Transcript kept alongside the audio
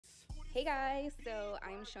Hey guys, so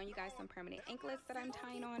I'm showing you guys some permanent anklets that I'm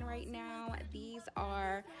tying on right now. These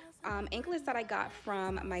are anklets that I got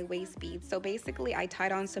from my waist beads. So basically I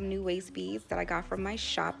tied on some new waist beads that I got from my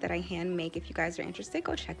shop that I hand make. If you guys are interested,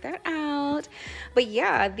 go check that out. But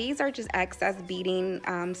yeah, these are just excess beading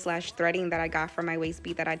slash threading that I got from my waist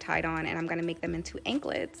bead that I tied on, and I'm gonna make them into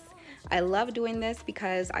anklets. I love doing this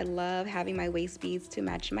because I love having my waist beads to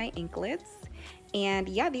match my anklets. And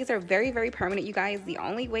yeah, these are very, very permanent, you guys. The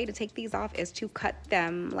only way to take these off is to cut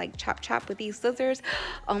them, like chop chop with these scissors.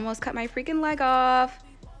 Almost cut my freaking leg off.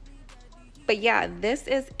 But yeah, this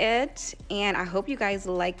is it. And I hope you guys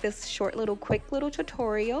like this short little quick little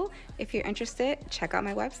tutorial. If you're interested, check out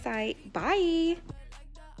my website. Bye.